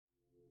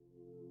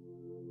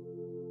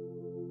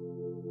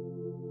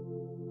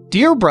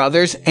Dear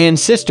brothers and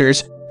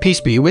sisters, peace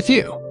be with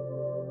you.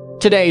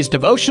 Today's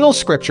devotional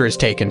scripture is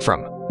taken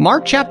from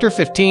Mark chapter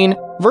 15,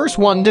 verse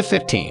 1 to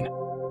 15.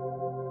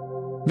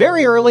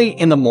 Very early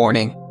in the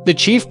morning, the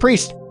chief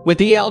priest, with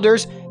the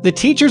elders, the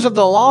teachers of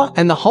the law,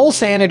 and the whole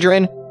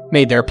Sanhedrin,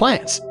 made their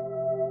plans.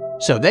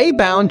 So they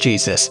bound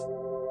Jesus,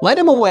 led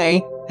him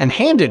away, and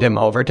handed him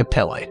over to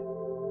Pilate.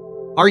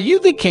 "Are you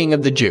the king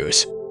of the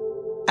Jews?"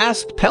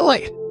 asked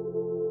Pilate.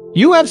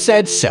 "You have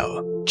said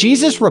so,"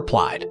 Jesus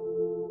replied.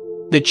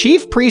 The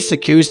chief priests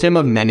accused him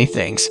of many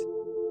things.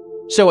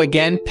 So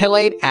again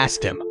Pilate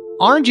asked him,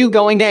 "Aren't you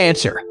going to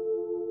answer?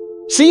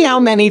 See how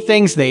many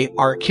things they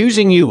are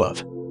accusing you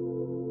of."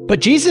 But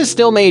Jesus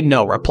still made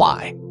no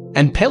reply,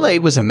 and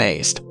Pilate was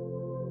amazed.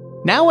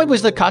 Now it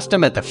was the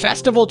custom at the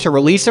festival to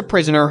release a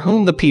prisoner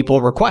whom the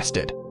people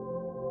requested.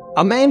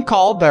 A man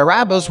called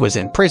Barabbas was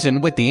in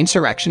prison with the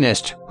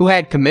insurrectionists who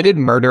had committed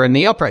murder in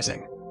the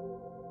uprising.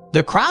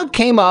 The crowd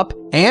came up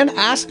and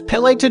asked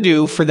Pilate to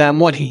do for them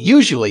what he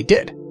usually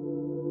did.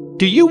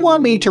 "Do you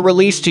want me to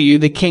release to you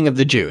the king of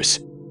the Jews?"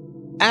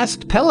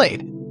 asked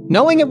Pilate,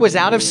 knowing it was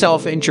out of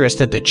self-interest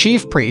that the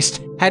chief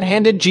priest had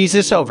handed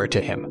Jesus over to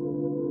him.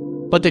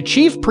 But the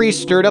chief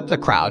priest stirred up the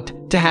crowd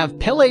to have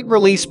Pilate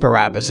release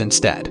Barabbas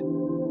instead.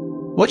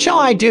 "What shall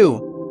I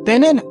do,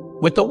 then,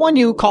 with the one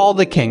you call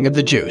the king of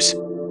the Jews?"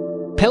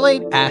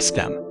 Pilate asked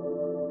them.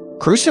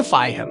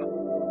 "Crucify him,"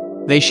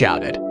 they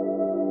shouted.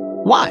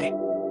 "Why?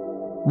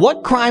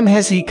 What crime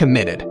has he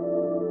committed?"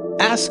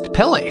 asked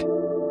Pilate.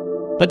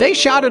 But they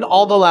shouted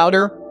all the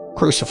louder,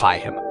 "Crucify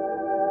him."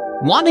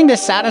 Wanting to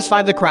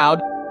satisfy the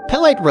crowd,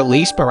 Pilate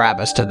released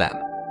Barabbas to them.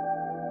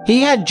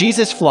 He had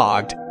Jesus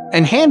flogged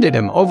and handed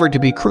him over to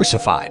be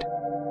crucified.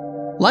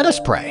 Let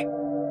us pray.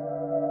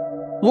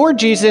 Lord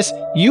Jesus,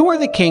 you are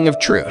the King of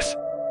truth.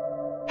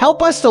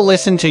 Help us to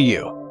listen to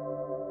you.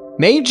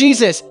 May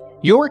Jesus,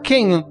 your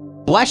King,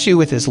 bless you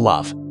with his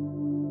love.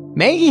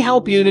 May he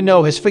help you to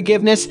know his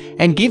forgiveness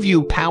and give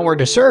you power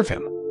to serve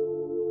him.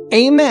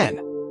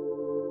 Amen.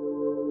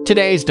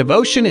 Today's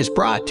devotion is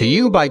brought to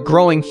you by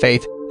Growing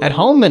Faith at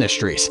Home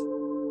Ministries.